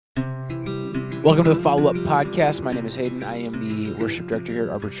Welcome to the Follow-Up Podcast. My name is Hayden. I am the worship director here at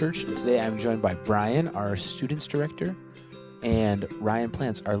Arbor Church. And today I'm joined by Brian, our students director, and Ryan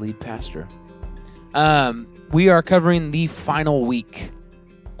Plants, our lead pastor. We are covering the final week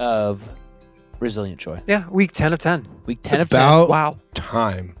of Resilient Joy. Yeah, week 10 of 10. Week 10 of 10. About Wow.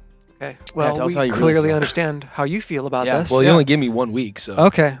 time. Okay. Well, tell us we how you really clearly feel. understand how you feel about Yeah, this. Well, you only gave me 1 week, so.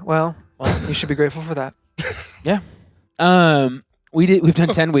 Okay. Well, you should be grateful for that. We've done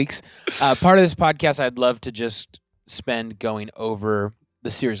 10 weeks. Part of this podcast, I'd love to just spend going over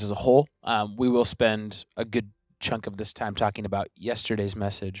the series as a whole. We will spend a good chunk of this time talking about yesterday's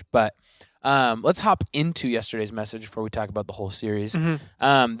message, but let's hop into yesterday's message before we talk about the whole series.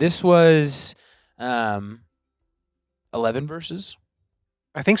 Mhm. This was 11 verses.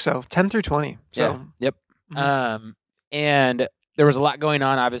 I think so. 10 through 20. So, Yep. Mhm. And there was a lot going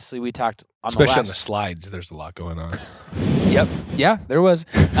on. Obviously, we talked on Especially the on the last. slides, there's a lot going on. Yep. Yeah, there was.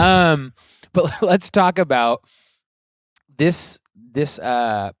 But let's talk about this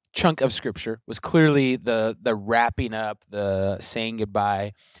chunk of scripture was clearly the wrapping up, the saying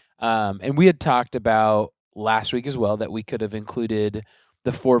goodbye. And we had talked about last week as well that we could have included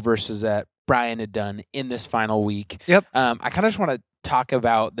the 4 verses that Brian had done in this final week. Yep. I kind of just want to talk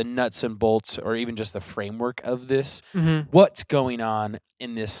about the nuts and bolts, or even just the framework of this. Mhm. What's going on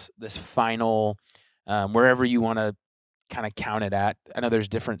in this final, wherever you want to kind of count it at. I know there's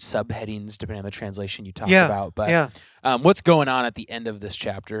different subheadings depending on the translation you talk about, but Yeah. what's going on at the end of this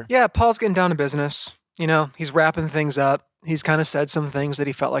chapter? Yeah, Paul's getting down to business. You know, he's wrapping things up. He's kind of said some things that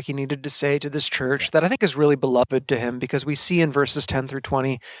he felt like he needed to say to this church that I think is really beloved to him, because we see in verses 10 through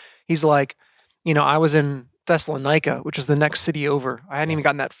 20, he's like, you know, I was in Thessalonica, which is the next city over. I hadn't even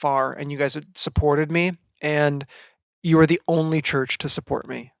gotten that far, and you guys had supported me, and you were the only church to support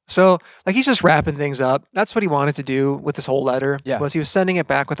me. So, like, he's just wrapping things up. That's what he wanted to do with this whole letter. Yeah. Was he was sending it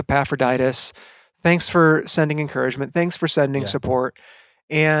back with Epaphroditus. Thanks for sending encouragement. Thanks for sending Yeah. support.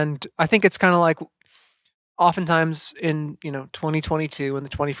 And I think it's kind of like, oftentimes in 2022 in the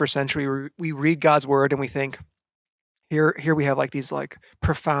 21st century, we read God's word and we think, here we have like these like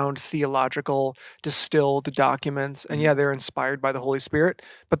profound theological distilled documents, and yeah, they're inspired by the Holy Spirit,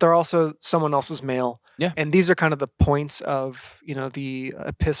 but they're also someone else's mail. Yeah. And these are kind of the points of the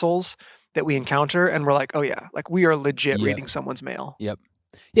epistles that we encounter, and we're like, oh yeah, like we are legit Yeah. reading someone's mail. Yeah,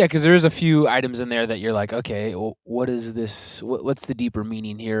 because there's a few items in there that you're like, okay, well, what is this? What's the deeper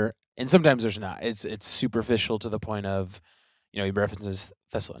meaning here? And sometimes there's not. It's superficial to the point of, he references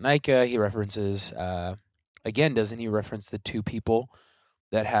Thessalonica. He references, again, doesn't he reference the 2 people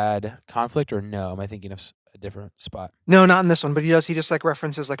that had conflict, or no? Am I thinking of a different spot? No, not in this one, but he just like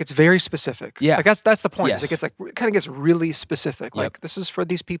references, like it's very specific. Yeah. Like that's the point. Yes. It's like it kind of gets really specific. Yep. Like this is for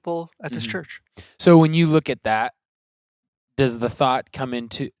these people at this Mhm. church. So when you look at that, does the thought come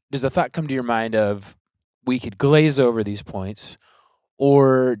to your mind of we could glaze over these points,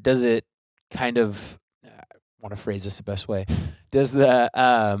 or does it kind of, I want to phrase this the best way, does the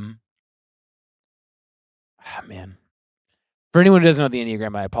for anyone who doesn't know the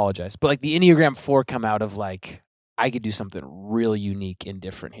Enneagram, I apologize, but like the Enneagram 4 come out of like, I could do something really unique and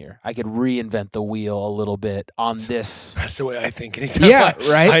different here. I could reinvent the wheel a little bit on this. That's the way I think. Anytime Yeah,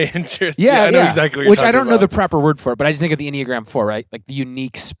 right? I enter. Yeah, I know exactly what you're Which I talking don't know the about. proper word for it, but I just think of the Enneagram 4, right? Like the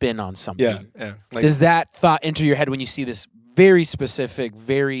unique spin on something. Yeah. Like, Does that thought enter your head when you see this very specific,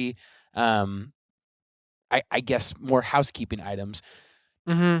 very, I guess, more housekeeping items?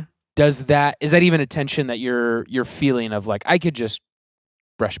 Mm-hmm. Is that even a tension that you're feeling of like, I could just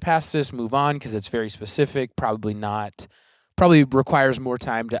brush past this, move on because it's very specific, probably requires more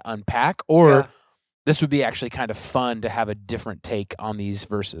time to unpack, or Yeah. this would be actually kind of fun to have a different take on these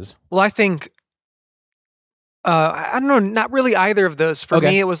verses? Well, I think, I don't know, not really either of those. For Okay.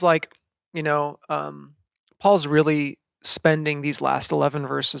 me, it was like, Paul's really spending these last 11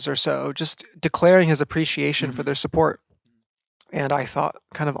 verses or so just declaring his appreciation for Mhm. their support. And I thought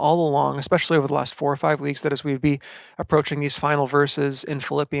kind of all along, especially over the last 4 or 5 weeks, that as we'd be approaching these final verses in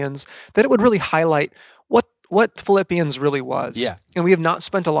Philippians, that it would really highlight what Philippians really was. Yeah. And we have not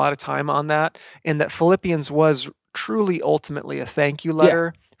spent a lot of time on that, and that Philippians was truly ultimately a thank you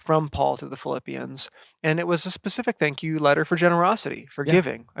letter from Paul to the Philippians. And it was a specific thank you letter for generosity, for Yeah.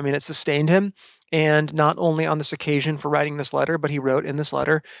 giving. I mean, it sustained him. And not only on this occasion for writing this letter, but he wrote in this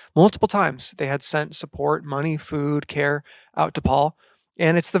letter multiple times. They had sent support, money, food, care out to Paul.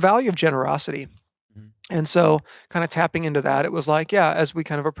 And it's the value of generosity. Mhm. And so kind of tapping into that, it was like, yeah, as we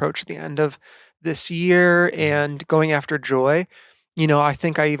kind of approach the end of this year and going after joy, I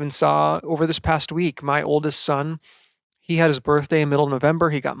think I even saw over this past week, my oldest son, he had his birthday in middle of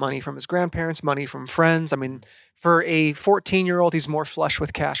November. He got money from his grandparents, money from friends. I mean, for a 14-year-old, he's more flush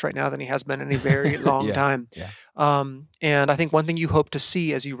with cash right now than he has been in a very long Yeah, time. yeah. And I think one thing you hope to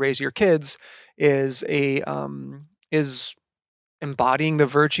see as you raise your kids is is embodying the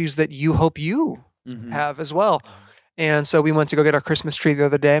virtues that you hope you Mhm. have as well. And so we went to go get our Christmas tree the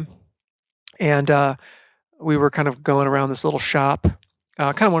other day, and we were kind of going around this little shop,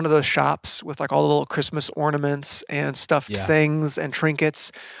 kind of one of those shops with like all the little Christmas ornaments and stuffed Yeah. things and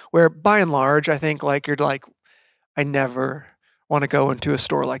trinkets, where by and large, I think like you're like, I never want to go into a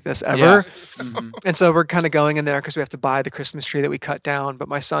store like this ever. Yeah. Mhm. And so we're kind of going in there because we have to buy the Christmas tree that we cut down. But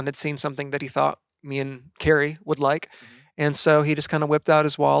my son had seen something that he thought me and Carrie would like. And so he just kind of whipped out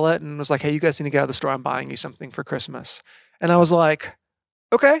his wallet and was like, hey, you guys need to get out of the store. I'm buying you something for Christmas. And I was like,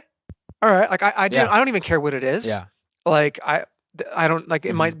 okay, all right. Like I Yeah. don't even care what it is. Yeah. Like I don't like,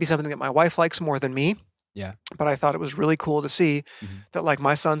 it Mhm. might be something that my wife likes more than me. Yeah. But I thought it was really cool to see Mhm. that like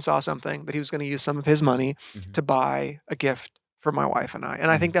my son saw something that he was going to use some of his money Mhm. to buy a gift for my wife and I. And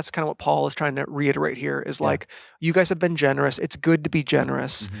I think that's kind of what Paul is trying to reiterate here is Yeah. like, you guys have been generous. It's good to be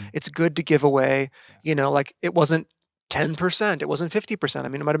generous. Mhm. It's good to give away. You know, like it wasn't 10%, it wasn't 50%. I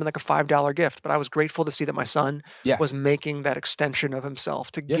mean, it might have been like a $5 gift, but I was grateful to see that my son Yeah. was making that extension of himself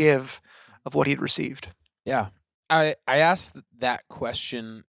to Yeah. give of what he'd received. Yeah. I asked that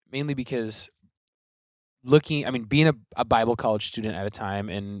question mainly because being a Bible college student at a time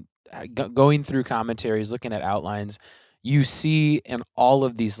and going through commentaries, looking at outlines, you see in all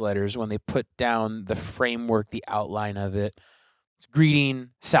of these letters when they put down the framework, the outline of it, it's greeting,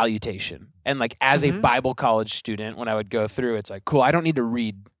 salutation. And like as a Mhm. Bible college student, when I would go through, it's like, cool, I don't need to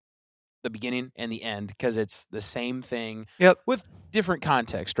read the beginning and the end because it's the same thing Yep. with different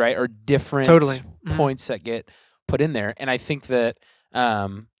context, right? Or different Totally. Mhm. points that get put in there. And I think that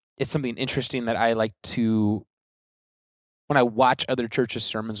it's something interesting that I like to, when I watch other churches'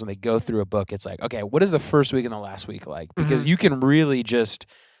 sermons, when they go through a book, it's like, okay, what is the first week and the last week like? Because Mhm. you can really just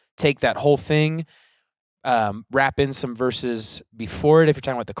take that whole thing, wrap in some verses before it if you're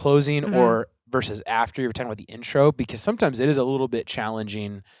talking about the closing Mhm. or verses after you're talking about the intro, because sometimes it is a little bit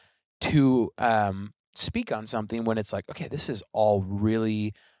challenging to speak on something when it's like, okay, this is all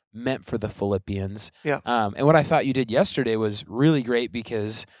really meant for the Philippians. Yeah. And what I thought you did yesterday was really great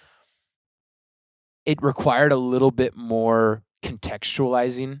because it required a little bit more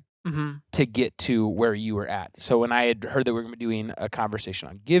contextualizing Mhm. to get to where you were at. So when I had heard that we were going to be doing a conversation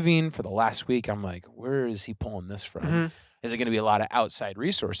on giving for the last week, I'm like, where is he pulling this from? Mhm. Is it going to be a lot of outside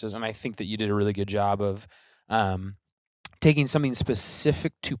resources? And I think that you did a really good job of taking something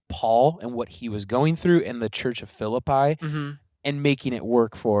specific to Paul and what he was going through in the church of Philippi Mhm. and making it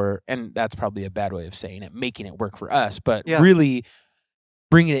work for, and that's probably a bad way of saying it, making it work for us, but Yeah. really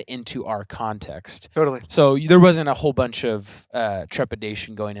bringing it into our context. Totally. So there wasn't a whole bunch of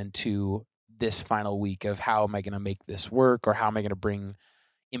trepidation going into this final week of how am I going to make this work or how am I going to bring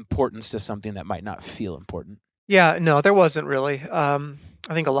importance to something that might not feel important. Yeah, no, there wasn't really.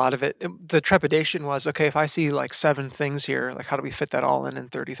 I think a lot of the trepidation was, okay, if I see like 7 things here, like how do we fit that all in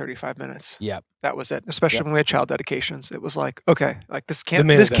 30, 35 minutes? Yep. That was it. Especially Yep. when we had child dedications. It was like, okay, like this main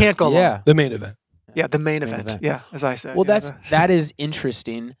event. can't go long. Yeah. The main event. Yeah, the main Main event. event. Yeah, as I said. Well, yeah, that is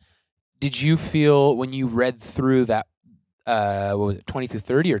interesting. Did you feel when you read through that, what was it, 20 through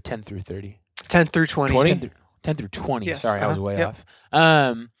 30 or 10 through 30? 10 through 20. 20? 10 through 20. Yes, Sorry, I was way yep.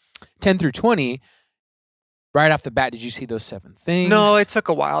 off. 10 through 20, right off the bat, did you see those 7 things? No, it took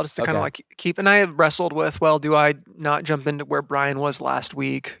a while just to kind Okay. of like keep. And I had wrestled with, well, do I not jump into where Brian was last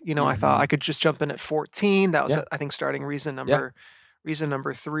week? You know, I thought Mhm. I could just jump in at 14. That was, Yeah. I think, starting reason number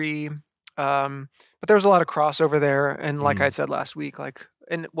 3. But there was a lot of crossover there. And like I had said last week, like,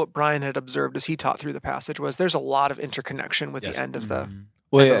 and what Brian had observed as he taught through the passage was there's a lot of interconnection with Yes. the end of the. Mhm.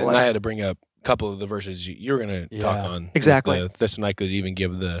 Well, And yeah, the and I letter. had to bring up a couple of the verses you were going to talk Yeah. on. with Exactly. The Thessalonica to even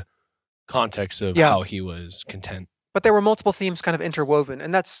give the context of Yeah. how he was content. But there were multiple themes kind of interwoven,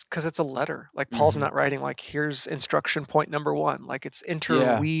 and that's because it's a letter. Like Paul's Mhm. not writing like here's instruction point number 1. Like it's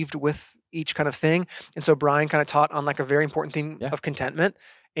interweaved with each kind of thing. And so Brian kind of taught on like a very important theme Yeah. of contentment.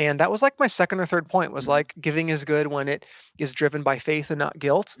 And that was like my second or third point was Mhm. like giving is good when it is driven by faith and not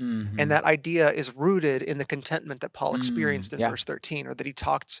guilt. Mhm. And that idea is rooted in the contentment that Paul experienced in yeah. verse 13, or that he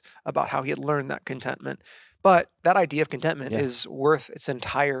talked about how he had learned that contentment. But that idea of contentment Yeah. is worth its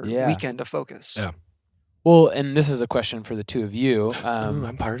entire Yeah. weekend of focus. Yeah. Well, and this is a question for the two of you. Ooh,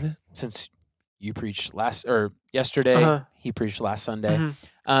 I'm part of it. Since you preached yesterday, Uh-huh. he preached last Sunday.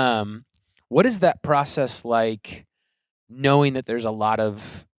 Mhm. What is that process like, knowing that there's a lot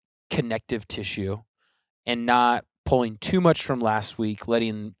of connective tissue and not pulling too much from last week,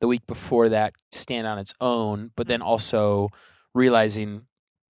 letting the week before that stand on its own, but then also realizing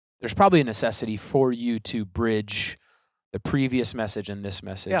there's probably a necessity for you to bridge the previous message and this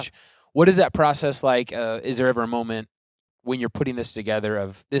message. What is that process like? Is there ever a moment when you're putting this together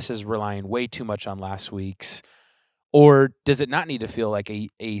of this is relying way too much on last week's, or does it not need to feel like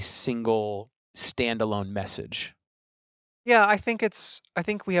a single standalone message? Yeah, I think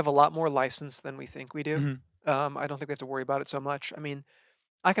we have a lot more license than we think we do. Mhm. I don't think we have to worry about it so much. I mean,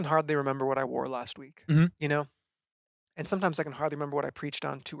 I can hardly remember what I wore last week, Mhm. you know? And sometimes I can hardly remember what I preached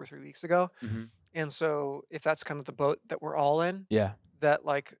on 2 or 3 weeks ago. Mhm. And so if that's kind of the boat that we're all in, Yeah. that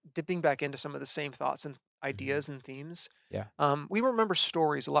like dipping back into some of the same thoughts and ideas and themes, Yeah. we remember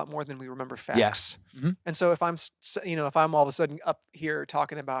stories a lot more than we remember Yes. facts. Mhm. And so if if I'm all of a sudden up here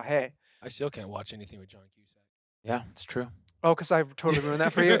talking about, hey, I still can't watch anything with John Cusack. Yeah, it's true. oh, because I've totally ruined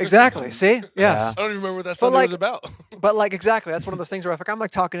that for you. Exactly. See? Yes. Yeah. I don't even remember what that But, Sunday was like- about. But like exactly, that's one of those things where if I'm like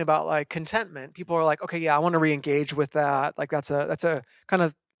talking about like contentment, people are like, okay, yeah, I want to re-engage with that. Like that's a kind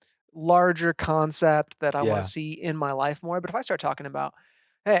of larger concept that I Yeah. want to see in my life more. But if I start talking about,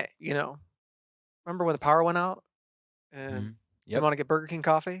 hey, remember when the power went out and Mhm. you Yep. want to get Burger King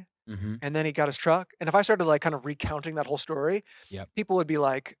coffee? Mhm. And then he got his truck. And if I started like kind of recounting that whole story, Yep. people would be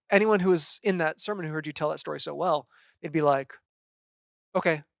like, anyone who was in that sermon who heard you tell that story so well, it'd be like,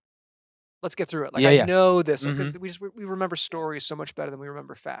 okay, let's get through it. Like Yeah, I yeah. know this because we remember stories so much better than we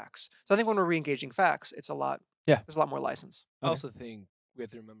remember facts. So I think when we're re-engaging facts, it's a lot. Yeah. There's a lot more license. I also think we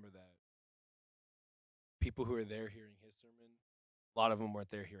have to remember that people who are there hearing his sermon, a lot of them weren't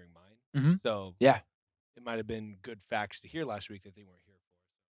there hearing mine. Mhm. So Yeah. it might have been good facts to hear last week that they weren't here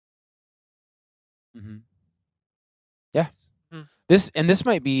for. Mhm. Yeah. Mm. This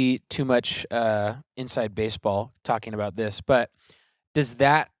might be too much inside baseball talking about this, but does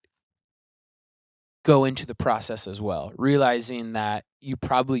that go into the process as well? Realizing that you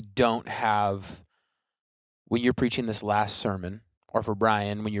probably don't have, when you're preaching this last sermon, or for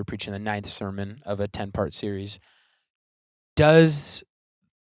Brian, when you're preaching the 9th sermon of a 10-part series, does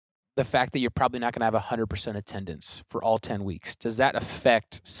the fact that you're probably not going to have 100% attendance for all 10 weeks, does that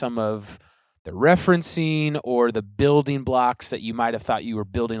affect some of the referencing or the building blocks that you might have thought you were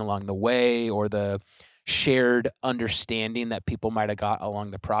building along the way, or the shared understanding that people might have got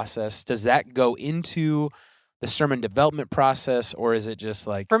along the process? Does that go into the sermon development process, or is it just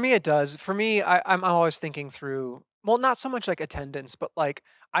like, For me, it does. For me, I'm always thinking through. Well, not so much like attendance, but like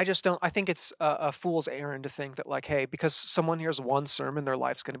I just don't. I think it's a fool's errand to think that like, hey, because someone hears one sermon, their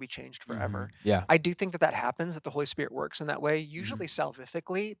life's going to be changed forever. Yeah. I do think that happens. That the Holy Spirit works in that way, usually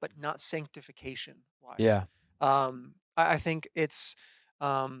salvifically, but not sanctification wise. Yeah. I think it's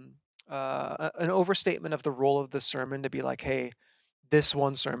an overstatement of the role of the sermon to be like, hey, this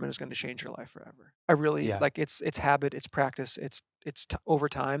one sermon is going to change your life forever. I really Yeah. like it's habit, it's practice, it's over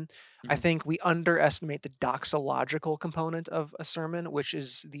time. I Mhm. think we underestimate the doxological component of a sermon, which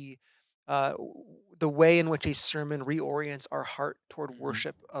is the way in which a sermon reorients our heart toward Mhm.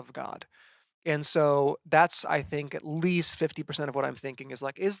 worship of God. And so that's, I think, at least 50% of what I'm thinking is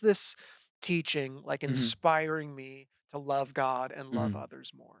like, is this teaching like inspiring me to love God and love Mhm.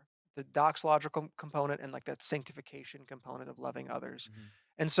 others more? The doxological component and like that sanctification component of loving others. Mhm.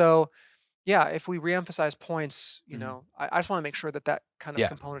 And so, yeah, if we reemphasize points, Mhm. I just want to make sure that kind of Yeah.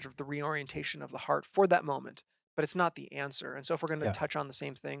 component of the reorientation of the heart for that moment, but it's not the answer. And so if we're going to Yeah. touch on the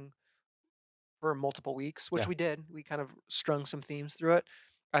same thing for multiple weeks, which Yeah. we did, we kind of strung some themes through it.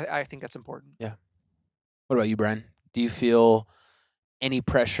 I think that's important. What about you, Brian? Do you feel any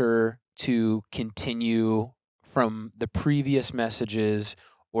pressure to continue from the previous messages,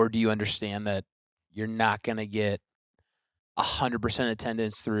 or do you understand that you're not going to get 100%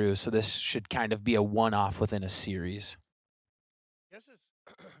 attendance through, so this should kind of be a one-off within a series? I guess it's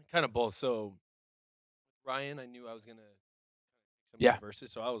kind of both. So Ryan, I knew I was gonna some Yeah.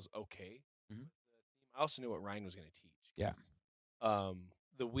 verses, so I was okay. Mhm. I also knew what Ryan was gonna teach. Yeah. 'Cause,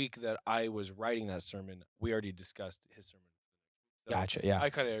 the week that I was writing that sermon, we already discussed his sermon. So Gotcha. Yeah. I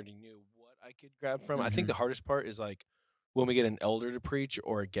kind of already knew what I could grab from. I Mhm. think the hardest part is like when we get an elder to preach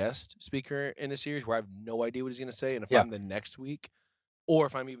or a guest speaker in a series where I have no idea what he's gonna say, and if Yeah. I'm the next week, or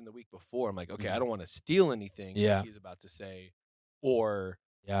if I'm even the week before, I'm like, okay, I don't want to steal anything Yeah. that he's about to say, or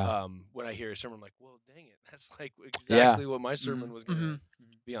Yeah. when I hear a sermon, I'm like, well, dang it, that's like exactly what my Mhm. sermon was gonna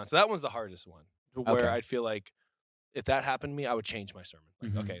Mhm. be on. So that was the hardest one, to where Okay. I'd feel like if that happened to me, I would change my sermon.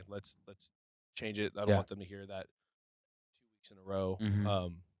 Like, Mhm. okay, let's change it. I don't Yeah. want them to hear that 2 weeks in a row.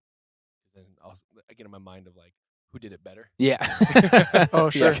 Mhm. Then I get in my mind of like, who did it better? Yeah. Oh,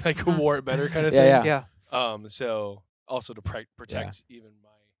 sure. Like who wore it better, kind of Yeah, thing. yeah. Yeah. So also to protect even my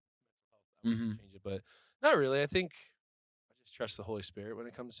mental health, Mhm. change it, but not really. I think I just trust the Holy Spirit when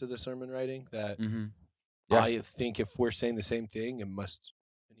it comes to the sermon writing. That Mm-hmm. Yeah. I think if we're saying the same thing, it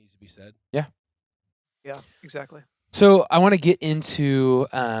needs to be said. Yeah, exactly. So I want to get into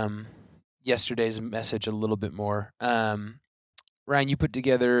yesterday's message a little bit more. Ryan, you put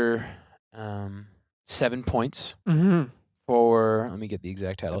together 7 points Mm-hmm. for, let me get the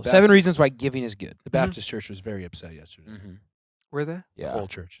exact title. The 7 Baptist- reasons why giving is good. The Baptist church was very upset yesterday. Mm-hmm. Were they? The Yeah. whole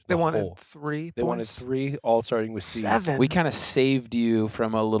church. They the wanted whole. 3 They wanted points? 3, all starting with C. 7. We kind of saved you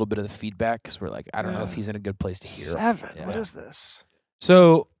from a little bit of the feedback because we're like, I don't know if Yeah. he's in a good place to hear. 7. Yeah. What is this?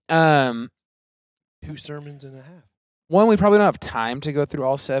 So, 2 sermons and a half. 1, we probably don't have time to go through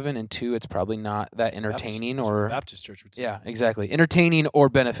all 7, and 2, it's probably not that entertaining That's what the or Baptist church would say. yeah, exactly, entertaining or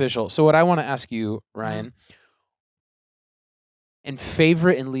beneficial. So, what I want to ask you, Ryan, and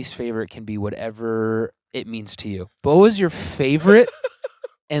favorite and least favorite can be whatever it means to you. But what was your favorite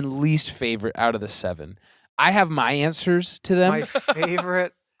and least favorite out of the 7? I have my answers to them. My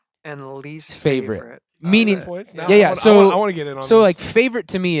favorite and least Favorite. favorite. Meaning- Okay. Points now. Yeah, yeah, so- I want to get in on So, this. like, favorite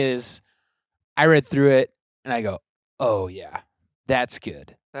to me is I read through it and I go, oh yeah, that's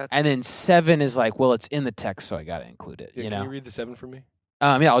good. That's And then 7 is like, well, it's in the text, so I got to include it. Yeah, You can know, you read the 7 for me?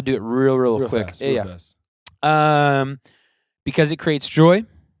 yeah, I'll do it real quick. Fast, Yeah, fast. yeah. Because it creates joy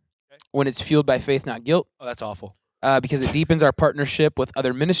when it's fueled by faith, not guilt. Oh, that's awful. Because it deepens our partnership with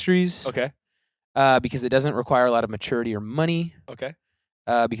other ministries. Okay. Because it doesn't require a lot of maturity or money. Okay.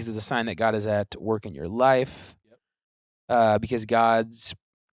 Because it's a sign that God is at work in your life. Because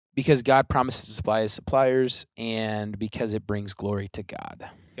God promises to supply His suppliers, and because it brings glory to God.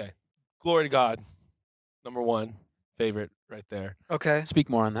 Glory to God. Number 1 favorite right there. Okay. Speak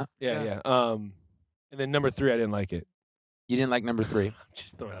more on that. Yeah, Yeah. yeah. And then number 3, I didn't like it. You didn't like number 3. I'm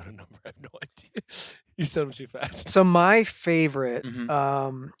just throwing out a number. I have no idea. You said them too fast. So my favorite,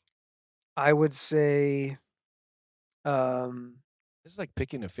 Mhm. I would say, This is like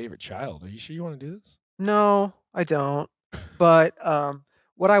picking a favorite child. Are you sure you want to do this? no, I don't. But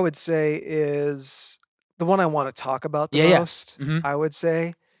what I would say is the one I want to talk about the Yeah, yeah. most, Mhm. I would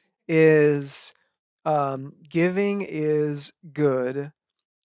say, is giving is good.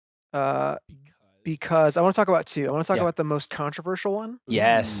 Because I want to talk about 2. I want to talk Yeah. about the most controversial one,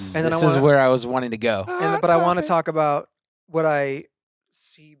 Yes. And then I This is wanna- where I was wanting to go. but I want to talk about what I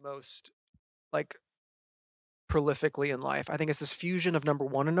see most like prolifically in life. I think it's this fusion of number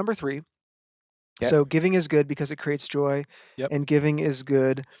 1 and number 3. Okay. So giving is good because it creates joy, Yep. and giving is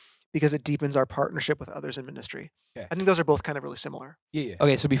good because it deepens our partnership with others in ministry. Okay. I think those are both kind of really similar. Yeah, yeah.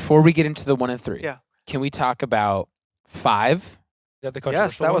 Okay, so before we get into the 1 and 3, Yeah. can we talk about 5 Is that the Yes,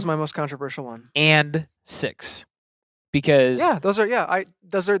 controversial that was one? my most controversial one. and 6? Because Yeah, those are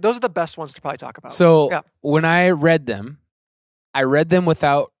those are the best ones to probably talk about. so Yeah. when I read them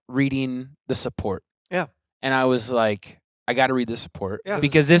without reading the support. Yeah. And I was like, I got to read the support Yeah.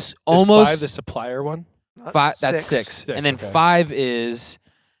 because this Is almost 5 the supplier one? Not 5, that's 6. 6, And then okay. 5 is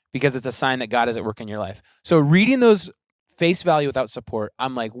because it's a sign that God is at work in your life. So reading those face value without support,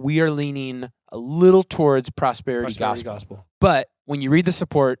 I'm like, we are leaning a little towards prosperity gospel. But when you read the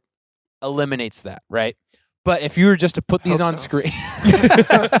support, eliminates that, right? But if you were just to put these Hope on so. screen,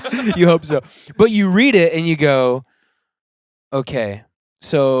 you hope so. But you read it and you go, okay,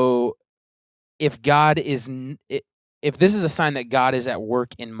 so if God is, if this is a sign that God is at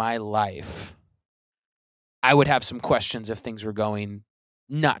work in my life, I would have some questions if things were going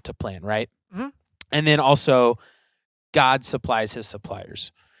not to plan, right? Mhm. And then also, God supplies His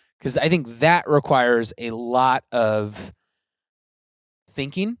suppliers. Because I think that requires a lot of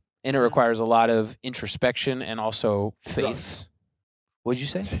thinking, and it Mhm. requires a lot of introspection and also faith. Drugs. What'd you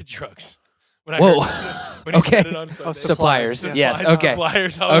say? I said drugs. When I Whoa. heard- when you Okay. said it on Sunday. Suppliers. Yes. Supplies, Okay.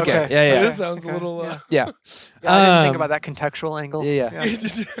 Suppliers. I was Okay. like, Yeah, yeah. This sounds Okay. a little. Yeah. Yeah. Yeah, I didn't think Um, about that contextual angle. yeah.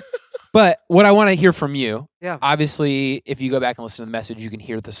 Yeah. But what I want to hear from you, Yeah. obviously, if you go back and listen to the message, you can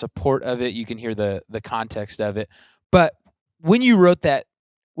hear the support of it. You can hear the context of it. But when you wrote that,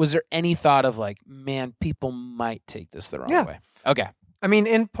 was there any thought of like, man, people might take this the wrong Yeah. way? Okay. I mean,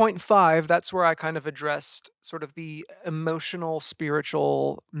 in point 5, that's where I kind of addressed sort of the emotional,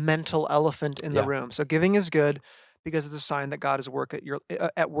 spiritual, mental elephant in the Yeah. room. So giving is good because it's a sign that God is at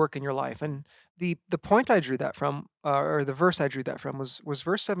work in your life. And the point I drew that from, or the verse I drew that from, was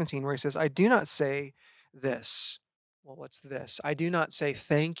verse 17, where he says, "I do not say this." Well, what's this? "I do not say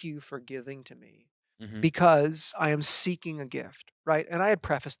thank you for giving to me, Mhm. because I am seeking a gift," right? And I had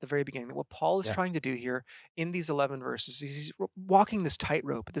prefaced at the very beginning that what Paul is Yeah. trying to do here in these 11 verses is he's walking this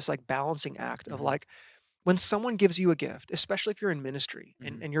tightrope, this like balancing act of Mhm. like, when someone gives you a gift, especially if you're in ministry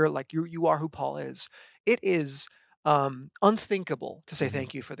Mhm. and you're like, you are who Paul is, it is unthinkable to say Mhm.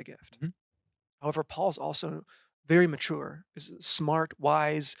 thank you for the gift. Mhm. However, Paul's also very mature, is a smart,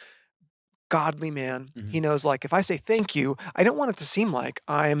 wise, godly man. Mhm. He knows, like, if I say thank you, I don't want it to seem like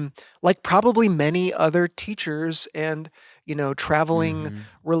I'm like probably many other teachers and, traveling Mhm.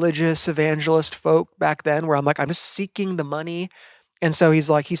 religious evangelist folk back then, where I'm like, I'm just seeking the money. And so he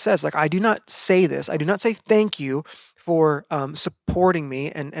says, like, I do not say this. I do not say thank you for supporting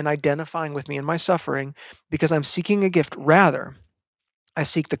me and identifying with me in my suffering because I'm seeking a gift. Rather, I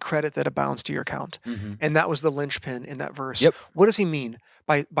seek the credit that abounds to your account. Mhm. And that was the linchpin in that verse. Yep. What does he mean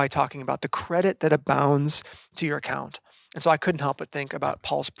by talking about the credit that abounds to your account? And so I couldn't help but think about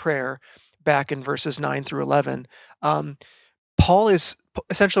Paul's prayer back in verses 9 through 11. Paul is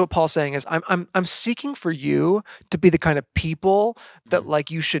essentially what Paul's saying is I'm seeking for you to be the kind of people that Mhm. like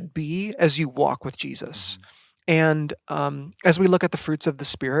you should be as you walk with Jesus. Mhm. And as we look at the fruits of the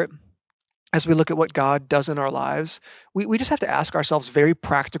Spirit, as we look at what God does in our lives, we just have to ask ourselves very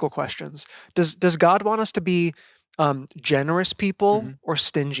practical questions. Does God want us to be generous people Mhm. or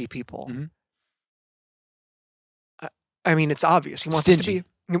stingy people? Mhm. I I mean, it's obvious. He wants us to Stingy. be.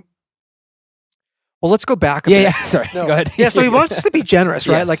 Well, let's go back a Yeah, bit. yeah. Sorry. No. Go ahead. Yeah, so he wants us to be generous,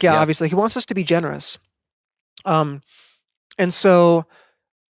 right? Yes, Like, yeah, yep. obviously, he wants us to be generous. And so,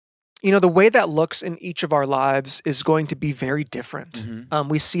 the way that looks in each of our lives is going to be very different. Mhm.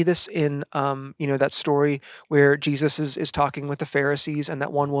 We see this in, that story where Jesus is talking with the Pharisees, and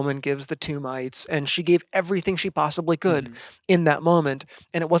that one woman gives the 2 mites, and she gave everything she possibly could Mhm. in that moment.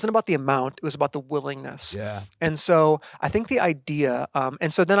 And it wasn't about the amount; it was about the willingness. Yeah. And so, I think the idea,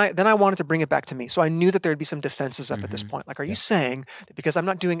 and so then I wanted to bring it back to me. So I knew that there'd be some defenses up at this Mhm. point. Like, are you Yep. saying that because I'm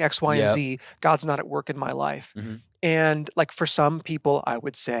not doing X, Y, and Yep. Z, God's not at work in my life? Mhm. And like for some people, I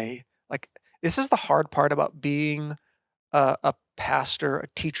would say, like, this is the hard part about being a pastor, a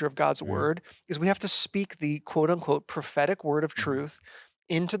teacher of God's Mhm. word, is we have to speak the quote unquote prophetic word of Mhm. truth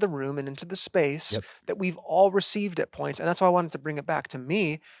into the room and into the space Yep. that we've all received at points. And that's why I wanted to bring it back to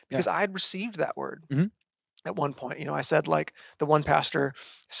me because Yeah. I had received that word. Mhm. At one point, I said, like, the one pastor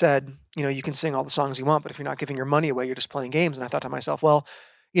said, you can sing all the songs you want, but if you're not giving your money away, you're just playing games. And I thought to myself, well,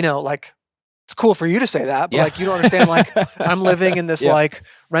 like, it's cool for you to say that, but Yeah. like you don't understand, like I'm living in this Yeah. like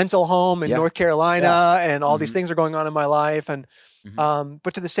rental home in Yeah. North Carolina and all these Mhm. things are going on in my life. And Mhm.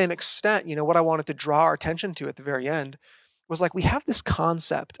 but to the same extent, what I wanted to draw our attention to at the very end was like we have this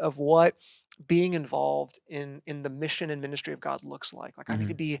concept of what being involved in the mission and ministry of God looks like. Like I need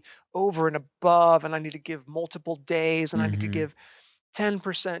to Mhm. be over and above and I need to give multiple days and I need to Mhm. give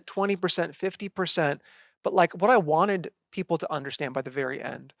 10%, 20%, 50%. But like what I wanted people to understand by the very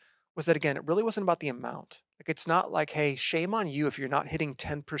end was that again, it really wasn't about the amount. Like it's not like, hey, shame on you if you're not hitting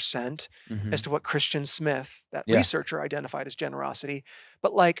 10% as Mhm. to what Christian Smith, that Yeah. researcher, identified as generosity.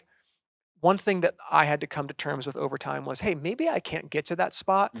 But like one thing that I had to come to terms with over time was, hey, maybe I can't get to that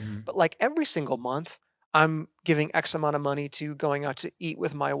spot, Mhm. but like every single month, I'm giving X amount of money to going out to eat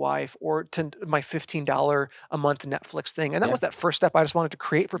with my wife or to my $15 a month Netflix thing. And that Yeah. was that first step I just wanted to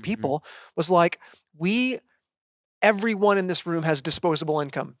create for Mhm. people was like, everyone in this room has disposable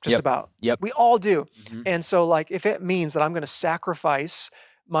income, just Yep. about. Yep. We all do. Mhm. And so like if it means that I'm going to sacrifice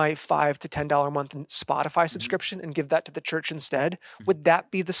my $5 to $10 a month Spotify subscription and give that to the church instead, Mhm. would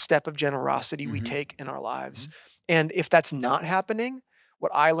that be the step of generosity we Mhm. take in our lives? Mhm. And if that's not happening,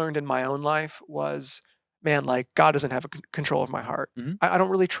 what I learned in my own life was, man, like God doesn't have control of my heart. Mhm. I don't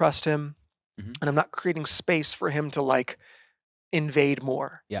really trust him, Mhm. and I'm not creating space for him to like invade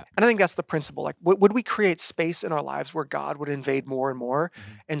more. Yeah. And I think that's the principle. Like, would we create space in our lives where God would invade more and more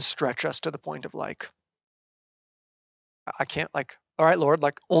Mhm. and stretch us to the point of like, I can't, like, all right, Lord,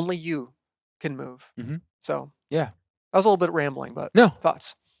 like only you can move. Mhm. So Yeah. I was a little bit rambling, but No.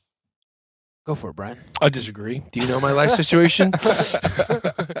 thoughts. Go for it, Brian. I disagree. Do you know my life situation?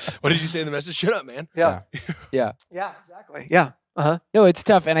 What did you say in the message? Shut up, man. Yeah. Yeah. Yeah, exactly. Yeah. Uh-huh. No, it's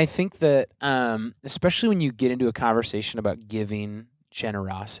tough, and I think that especially when you get into a conversation about giving,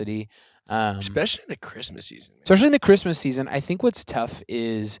 generosity, Especially in the Christmas season, man. especially in the Christmas season, I think what's tough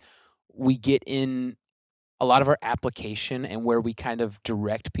is we get in a lot of our application and where we kind of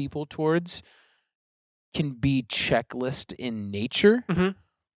direct people towards can be checklist in nature. Mhm.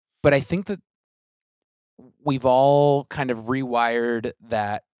 But I think that we've all kind of rewired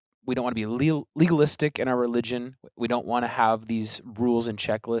that we don't want to be legalistic in our religion. We don't want to have these rules and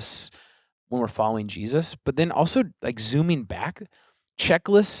checklists when we're following Jesus. But then also, like zooming back,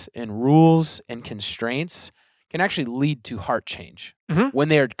 checklists and rules and constraints can actually lead to heart change Mhm. when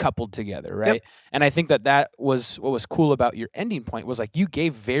they are coupled together, right? And I think that was what was cool about your ending point was like you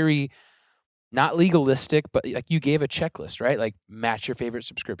gave very not legalistic, but like you gave a checklist, right? Like match your favorite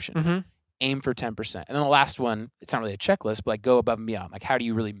subscription. Mhm. aim for 10%. And then the last one, it's not really a checklist, but like go above and beyond. Like how do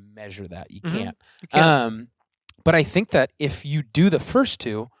you really measure that? You Mhm. can't. You can't. But I think that if you do the first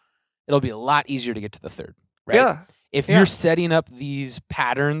two, it'll be a lot easier to get to the third, right? Yeah. If Yeah. you're setting up these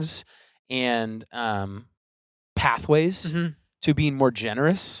patterns and pathways Mhm. to being more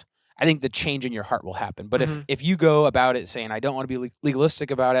generous, I think the change in your heart will happen. But Mhm. if you go about it saying, I don't want to be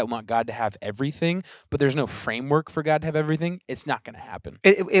legalistic about it, I want God to have everything, but there's no framework for God to have everything, it's not going to happen.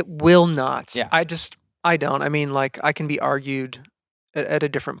 It will not. Yeah. I don't. I mean, like, I can be argued at a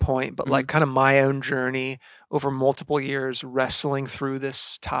different point, but like kind of my own journey over multiple years wrestling through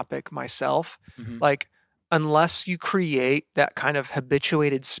this topic myself, Mhm. like, unless you create that kind of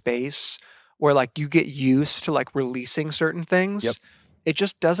habituated space where like you get used to like releasing certain things, Yep. it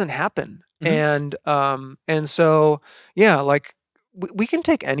just doesn't happen. Mhm. And so yeah, like we can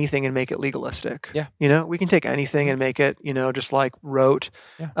take anything and make it legalistic. Yeah. You know, we can take anything Mhm. and make it, you know, just like rote.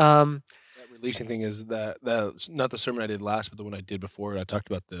 Yeah. That releasing thing is that's not the sermon I did last, but the one I did before. I talked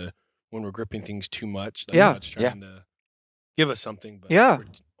about when we're gripping things too much. Like Yeah. God's trying to give us something, but Yeah. we're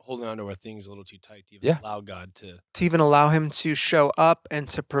holding on to our things a little too tight to even Yeah. allow God to. To even allow him to show up and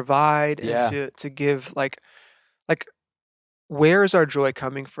to provide Yeah. and to give like where is our joy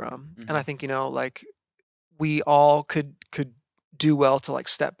coming from? And I Mhm. think, you know, like we all could do well to like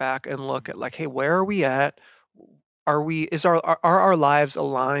step back and look at like, hey, where are we at? Are our lives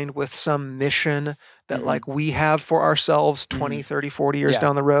aligned with some mission that Mhm. like we have for ourselves 20, 30, 40 years Yeah.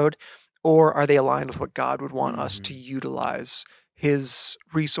 down the road? Or are they aligned with what God would want us to Mhm. utilize his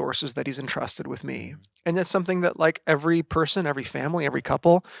resources that he's entrusted with me? Mhm. And that's something that like every person, every family, every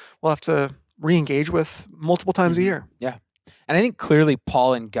couple will have to re-engage with multiple times a Mhm. year. Yeah. And I think clearly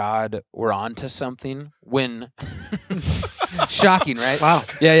Paul and God were onto something when shocking, right? Wow.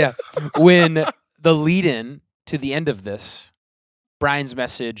 Yeah. When the lead in to the end of this, Brian's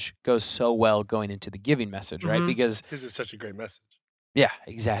message goes so well going into the giving message, right? Mhm. Because Because it's such a great message. yeah,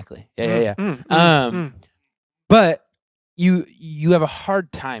 exactly. Yeah. Mm. But you have a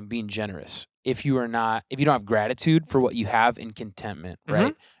hard time being generous if you don't have gratitude for what you have and contentment,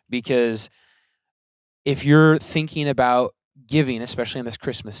 right? Because if you're thinking about giving, especially in this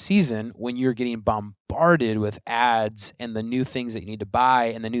Christmas season, when you're getting bombarded with ads and the new things that you need to buy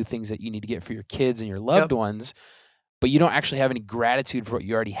and the new things that you need to get for your kids and your loved ones, but you don't actually have any gratitude for what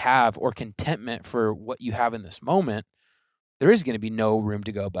you already have or contentment for what you have in this moment, there is going to be no room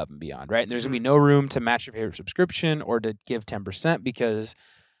to go above and beyond, right? And there's going to be no room to match your favorite subscription or to give 10% because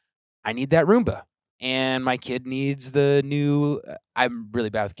I need that Roomba. And my kid needs the new, I'm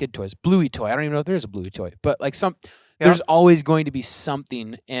really bad with kid toys, Bluey toy. I don't even know if there is a Bluey toy, but like there's always going to be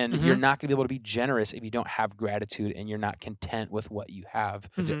something, and you're not going to be able to be generous if you don't have gratitude and you're not content with what you have.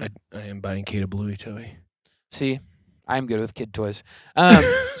 Mhm. I am buying Kate a Bluey toy. See, I'm good with kid toys.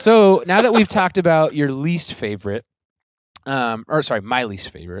 So now that we've talked about your least favorite, my least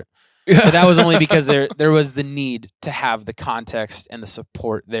favorite, but that was only because there was the need to have the context and the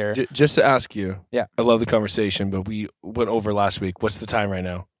support there. Just to ask you, Yeah. I love the conversation, but we went over last week. What's the time right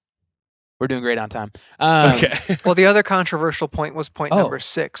now? We're doing great on time. Okay. Well, the other controversial point was point Oh. number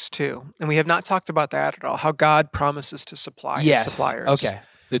 6 too, and we have not talked about that at all. How God promises to supply his suppliers. Okay.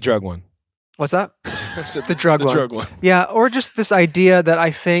 The drug one. What's that? The drug one. drug one. Yeah, or just this idea that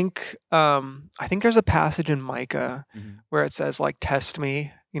I think there's a passage in Micah Mhm. where it says like, "Test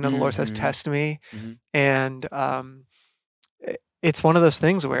me." You know, the Lord says, Mhm. "Test me," Mhm. and it's one of those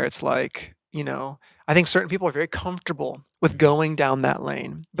things where it's like, you know, I think certain people are very comfortable with going down that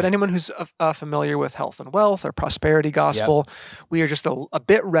lane. But anyone who's familiar with health and wealth or prosperity gospel, we are just a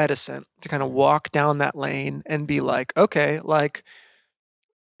bit reticent to kind of walk down that lane and be like, okay, like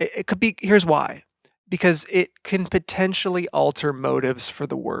it could be, here's why. Because it can potentially alter motives for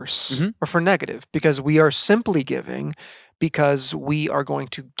the worse Mhm. or for negative, because we are simply giving because we are going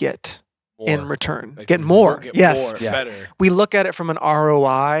to get in return. Like, Get we'll more. get Yes. more, Yeah. better. We look at it from an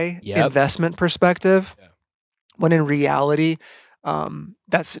ROI Yep. investment perspective, Yeah. when in reality,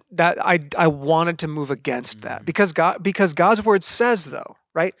 I wanted to move against that because God's word says, though,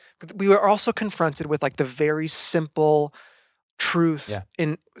 right? We were also confronted with like the very simple truth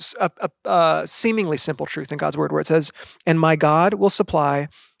in seemingly simple truth in God's word, where it says, "And my God will supply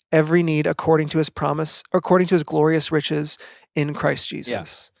every need according to his promise, according to his glorious riches in Christ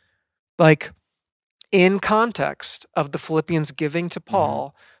Jesus." Like, in context of the Philippians giving to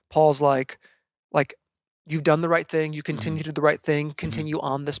Paul, Paul's like, you've done the right thing. You continue to do the right thing. Continue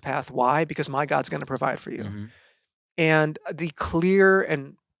on this path. Why? Because my God's going to provide for you. And the clear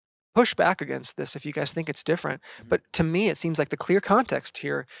and push back against this if you guys think it's different. But to me, it seems like the clear context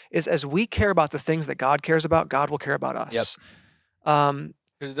here is as we care about the things that God cares about, God will care about us.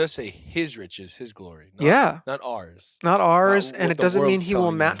 Because it does say his riches, his glory, not ours. Not ours, and what it the doesn't mean world's he will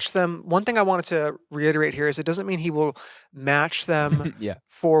telling match us. them. One thing I wanted to reiterate here is it doesn't mean he will match them Yeah.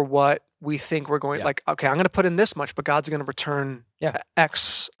 for what we think we're going. Yeah. Like, okay, I'm going to put in this much, but God's going to return Yeah.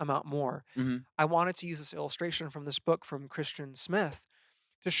 X amount more. Mhm. I wanted to use this illustration from this book from Christian Smith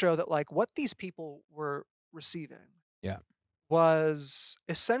to show that like what these people were receiving Yeah. was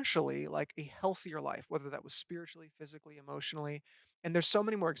essentially like a healthier life, whether that was spiritually, physically, emotionally. And there's so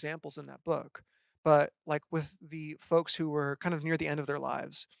many more examples in that book. But like with the folks who were kind of near the end of their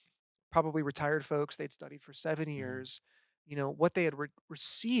lives, probably retired folks, they'd studied for 7 years. What they had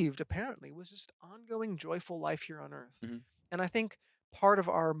received apparently was just ongoing joyful life here on earth. Mhm. And I think part of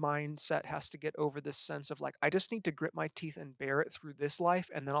our mindset has to get over this sense of like, I just need to grit my teeth and bear it through this life,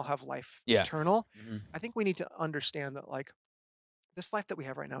 and then I'll have life Yeah. eternal. Mhm. I think we need to understand that like this life that we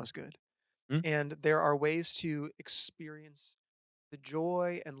have right now is good. Mhm. And there are ways to experience the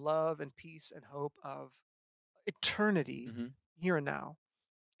joy and love and peace and hope of eternity Mhm. here and now.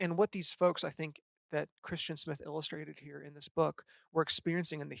 And what these folks, I think, that Christian Smith illustrated here in this book were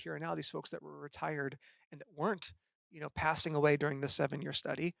experiencing in the here and now, these folks that were retired and that weren't, passing away during the 7 year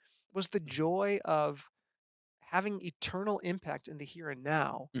study, was the joy of having eternal impact in the here and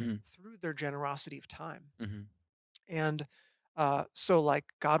now Mhm. through their generosity of time. Mhm. And so like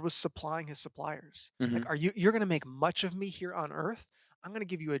God was supplying his suppliers. Like, Mhm. you're gonna make much of me here on earth. I'm gonna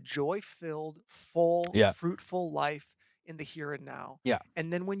give you a joy-filled, full, Yeah. fruitful life in the here and now. Yeah.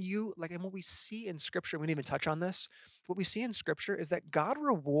 And then when you like, and what we see in scripture, we didn't even touch on this. What we see in scripture is that God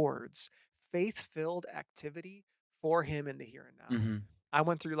rewards faith-filled activity for him in the here and now. Mhm. I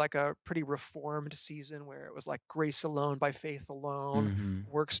went through like a pretty reformed season where it was like grace alone by faith alone, Mhm.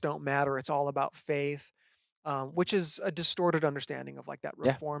 works don't matter, it's all about faith, which is a distorted understanding of like that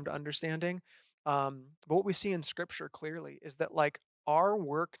Yeah. reformed understanding. But what we see in scripture clearly is that like our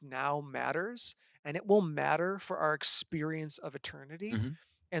work now matters, and it will matter for our experience of eternity. Mhm.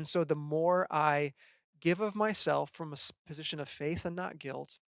 And so the more I give of myself from a position of faith and not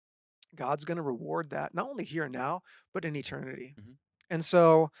guilt, God's going to reward that not only here and now, but in eternity. Mhm. And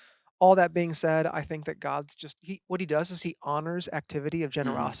so, all that being said, I think that God's just what he does is he honors activity of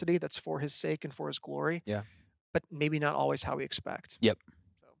generosity that's for his sake and for his glory. Yeah. But maybe not always how we expect. Yep.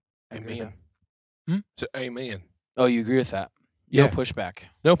 So, I agree with Amen. that. So, amen. Oh, you agree with that? No Yeah. pushback.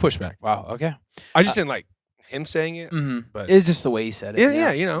 No pushback. Wow. Okay. I just didn't like him saying it. Mhm. But It's just the way he said it.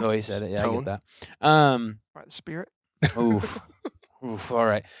 Yeah, you know, the way he said it. Yeah, tone. I get that. by the Spirit. Oof. Oof. All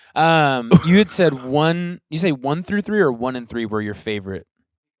right. You had said one. You say 1 through 3 or 1 and 3 were your favorite.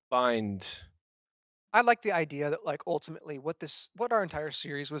 Find I like the idea that like ultimately what our entire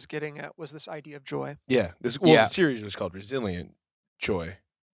series was getting at was this idea of joy. yeah. The Yeah. series was called Resilient Joy.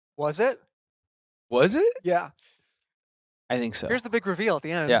 Was it? Was it? Yeah. I think so. Here's the big reveal at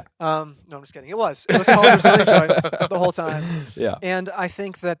the end. Yeah. No, I'm just kidding. It was. It was called Resilient Joy the whole time. Yeah. And I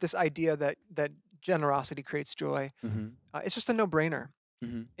think that this idea that generosity creates joy, Mhm. it's just a no-brainer.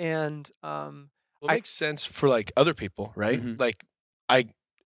 Mhm. And Well, it makes sense for like other people, right? Mhm.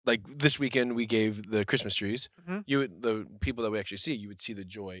 Like this weekend we gave the Christmas trees. Mhm. The people that we actually see, you would see the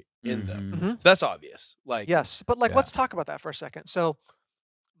joy in them. Mhm. So that's obvious. Like yes, but like Yeah. let's talk about that for a second. So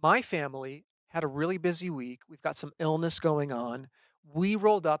my family had a really busy week. We've got some illness going on. We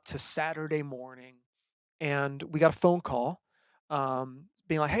rolled up to Saturday morning and we got a phone call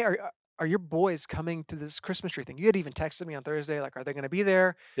being like, hey, are your boys coming to this Christmas tree thing? You had even texted me on Thursday, like, are they going to be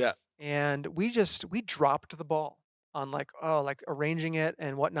there? Yeah. And we dropped the ball on like arranging it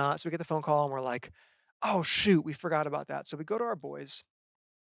and whatnot. So we get the phone call and we're like, oh shoot, we forgot about that. So we go to our boys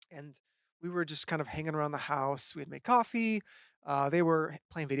and we were just kind of hanging around the house. We had made coffee. They were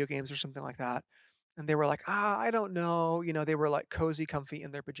playing video games or something like that. And they were like, I don't know. They were like cozy, comfy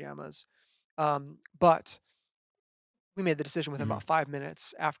in their pajamas. But we made the decision within Mhm. about 5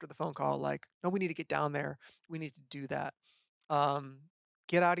 minutes after the phone call, like, no, we need to get down there. We need to do that.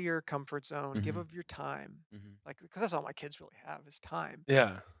 Get out of your comfort zone, give Mhm. of your time. Mhm. Like, because that's all my kids really have is time.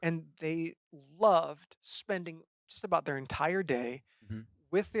 yeah. And they loved spending just about their entire day Mhm.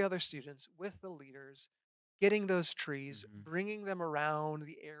 with the other students, with the leaders, getting those trees, Mhm. bringing them around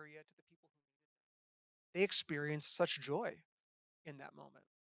the area to the people who needed them. They experienced such joy in that moment.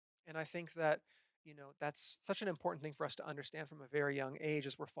 And I think that, that's such an important thing for us to understand from a very young age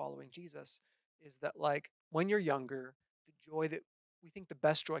as we're following Jesus is that, like, when you're younger, the joy that we think the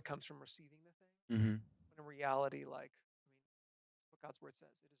best joy comes from receiving the thing. Mhm. When in reality, like, what God's word says,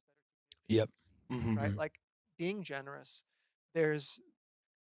 it is better to give Yep. than to Mhm. receive, right? Like, being generous,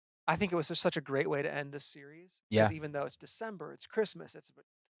 I think it was just such a great way to end this series. Yeah. Because even though it's December, it's Christmas, it's a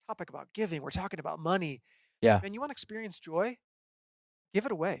topic about giving, we're talking about money. Yeah. And you want to experience joy? give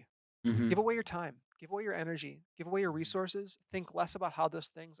it away. Mhm. Give away your time, give away your energy, give away your resources. Think less about how those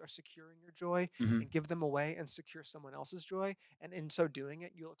things are securing your joy Mhm. and give them away and secure someone else's joy. And in so doing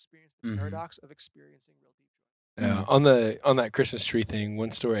it, you'll experience the Mhm. paradox of experiencing real deep joy. Yeah, Mhm. on that Christmas tree thing,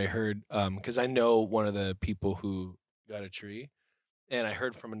 one story I heard, because I know one of the people who got a tree, and I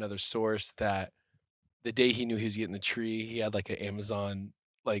heard from another source that the day he knew he was getting the tree, he had like an Amazon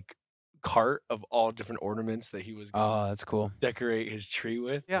like cart of all different ornaments that he was Oh, gonna that's cool. decorate his tree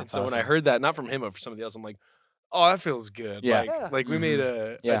with. Yeah. And That's so when I awesome. heard that, not from him, but from somebody else, I'm like, oh, that feels good. Yeah. Yeah. Like we made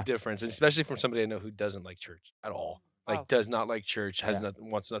Mhm. a Yeah. difference, and especially from somebody I know who doesn't like church at all. Wow. Like does not like church, has Yeah. nothing,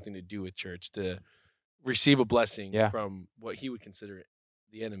 wants nothing to do with church, to receive a blessing Yeah. from what he would consider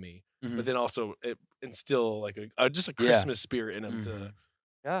the enemy, Mhm. but then also it instill like a just a Yeah. Christmas spirit in him Mhm.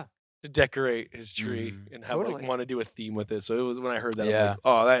 Yeah. to decorate his tree Mhm. and have Totally. like want to do a theme with it. So it was when I heard that, I'm Yeah. like,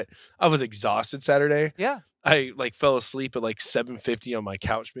 oh, that I was exhausted Saturday. Yeah. I like fell asleep at like 7:50 on my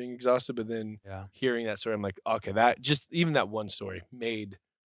couch being exhausted, but then Yeah. hearing that story, I'm like, okay, that just even that one story made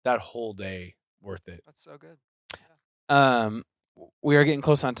that whole day worth it. That's so good. We are getting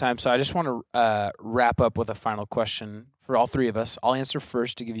close on time, so I just want to wrap up with a final question for all three of us. I'll answer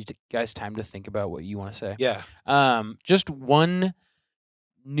first to give you guys time to think about what you want to say. Yeah. Just one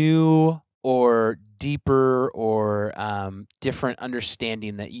new or deeper or different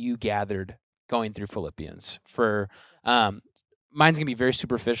understanding that you gathered going through Philippians. For mine's gonna be very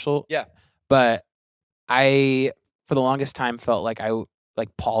superficial. Yeah. But I, for the longest time, felt like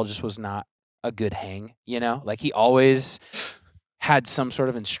Paul just was not a good hang. You know, like he always had some sort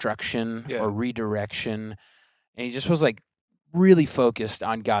of instruction Yeah. or redirection, and he just was like really focused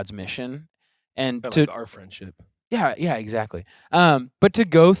on God's mission. And Kinda to like our friendship. yeah, exactly. But to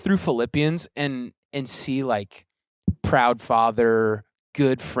go through Philippians and see like proud father,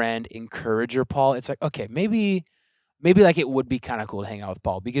 good friend, encourager Paul, it's like, okay, maybe like it would be kind of cool to hang out with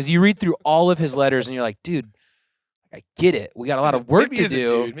Paul, because you read through all of his letters and you're like, dude, I get it. We got a lot of work Maybe to he's a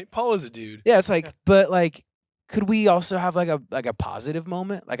do. dude. Maybe Paul is a dude. Yeah, it's like, Yeah. but like, could we also have like a positive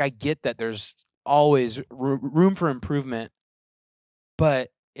moment? Like, I get that there's always room for improvement, but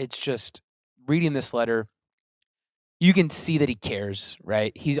it's just reading this letter, you can see that he cares,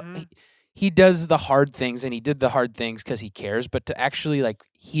 right? Mhm. He does the hard things, and he did the hard things because he cares. But to actually like,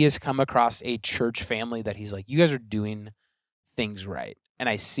 he has come across a church family that he's like, you guys are doing things right, and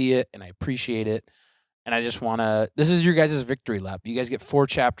I see it, and I appreciate it. And I just want to, this is your guys' victory lap. You guys get 4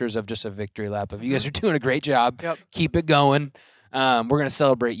 chapters of just a victory lap of you guys are doing a great job. Yep. Keep it going. We're going to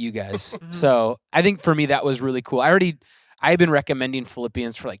celebrate you guys. Mhm. So I think for me, that was really cool. I've been recommending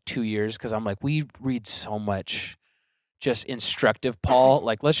Philippians for like 2 years, because I'm like, we read so much just instructive Paul.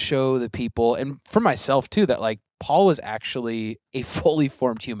 Like, let's show the people, and for myself too, that like Paul was actually a fully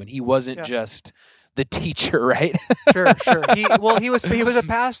formed human. He wasn't Yeah. just the teacher, right? Sure. He was a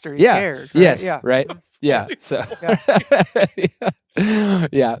pastor. He Yeah. cared. Right? Yes. Yeah. Right. Mhm. Yeah. Fully So, formed.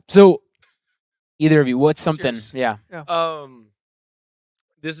 yeah. So, either of you, what's something? Cheers. Yeah.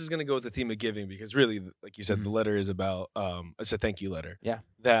 This is gonna go with the theme of giving, because really, like you said, the letter is about it's a thank you letter. Yeah.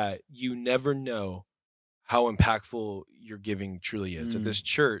 That you never know how impactful your giving truly is. At this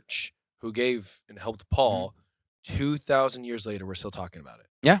church who gave and helped Paul, 2,000 years later, we're still talking about it.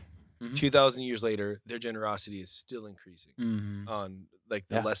 Yeah. 2,000 years later, their generosity is still increasing on like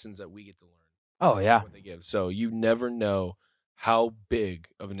the Yeah. lessons that we get to learn. Oh, yeah. What they give. So you never know how big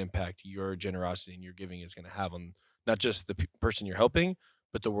of an impact your generosity and your giving is going to have on not just the person you're helping,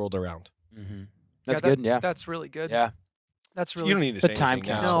 but the world around. That's good. Yeah. That's really good. Yeah. That's really You don't need to The say time anything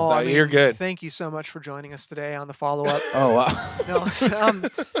now. counts. No, No, I mean, you're good. Thank you so much for joining us today on the follow up. Oh, wow. No,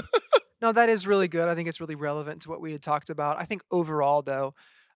 no, that is really good. I think it's really relevant to what we had talked about. I think overall, though,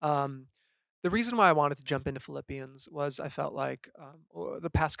 the reason why I wanted to jump into Philippians was I felt like the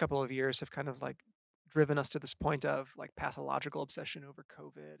past couple of years have kind of like driven us to this point of like pathological obsession over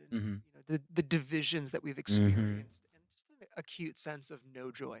COVID and Mhm. the divisions that we've experienced and just an acute sense of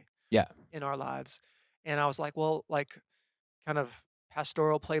no joy Yeah. in our lives. And I was like, well, like kind of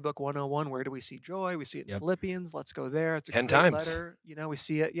pastoral playbook 101, where do we see joy? We see it in Yep. Philippians. Let's go there. It's a 10 great times. letter. We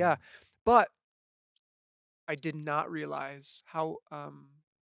see it. Yeah. But I did not realize how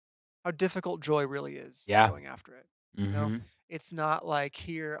difficult joy really is Yeah. going after it. You know, Mhm. it's not like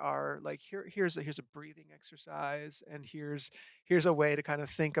here's a breathing exercise, and here's a way to kind of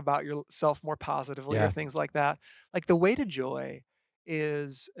think about yourself more positively Yeah. or things like that. Like the way to joy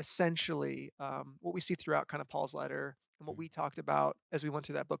is essentially what we see throughout kind of Paul's letter and what we talked about as we went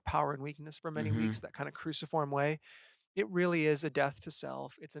through that book, Power and Weakness, for many weeks, that kind of cruciform way. It really is a death to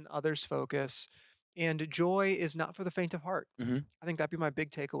self. It's an others focus. And joy is not for the faint of heart. Mhm. I think that'd be my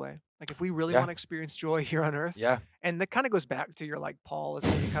big takeaway. Like if we really Yeah. want to experience joy here on earth, Yeah. and that kind of goes back to your like Paul is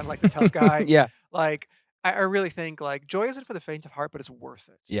kind of like the tough guy. Yeah. Like I really think like joy isn't for the faint of heart, but it's worth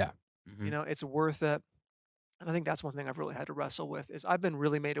it. Yeah. Mhm. You know, it's worth it. And I think that's one thing I've really had to wrestle with is I've been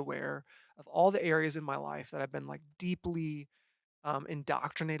really made aware of all the areas in my life that I've been like deeply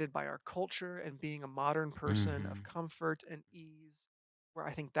indoctrinated by our culture and being a modern person of Mhm. comfort and ease, where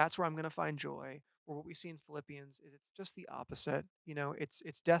I think that's where I'm going to find joy. Or what we see in Philippians is it's just the opposite. You know, it's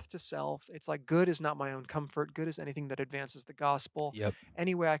death to self. It's like good is not my own comfort. Good is anything that advances the gospel. Yep.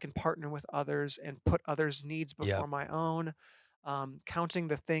 Any way I can partner with others and put others' needs Yep. before my own. Counting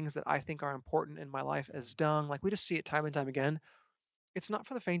the things that I think are important in my life as dung. Like we just see it time and time again. It's not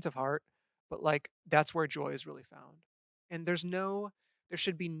for the faint of heart, but like that's where joy is really found. And there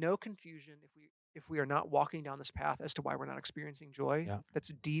should be no confusion if we are not walking down this path as to why we're not experiencing joy. Yeah. That's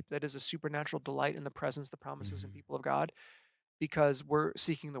deep, that is a supernatural delight in the presence, the promises and Mhm. people of God, because we're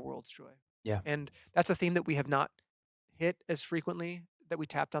seeking the world's joy. Yeah. And that's a theme that we have not hit as frequently that we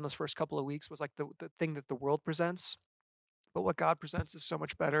tapped on those first couple of weeks was like the thing that the world presents. But what God presents is so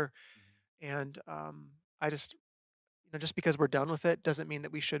much better. And I just just because we're done with it doesn't mean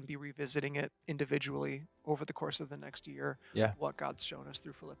that we shouldn't be revisiting it individually over the course of the next year. Yeah. What God's shown us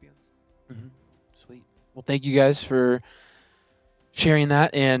through Philippians. Mhm. Sweet. Well, thank you guys for sharing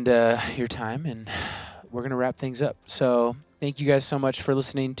that and your time. And we're going to wrap things up. So thank you guys so much for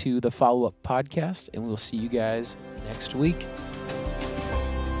listening to the Follow Up Podcast. And we'll see you guys next week.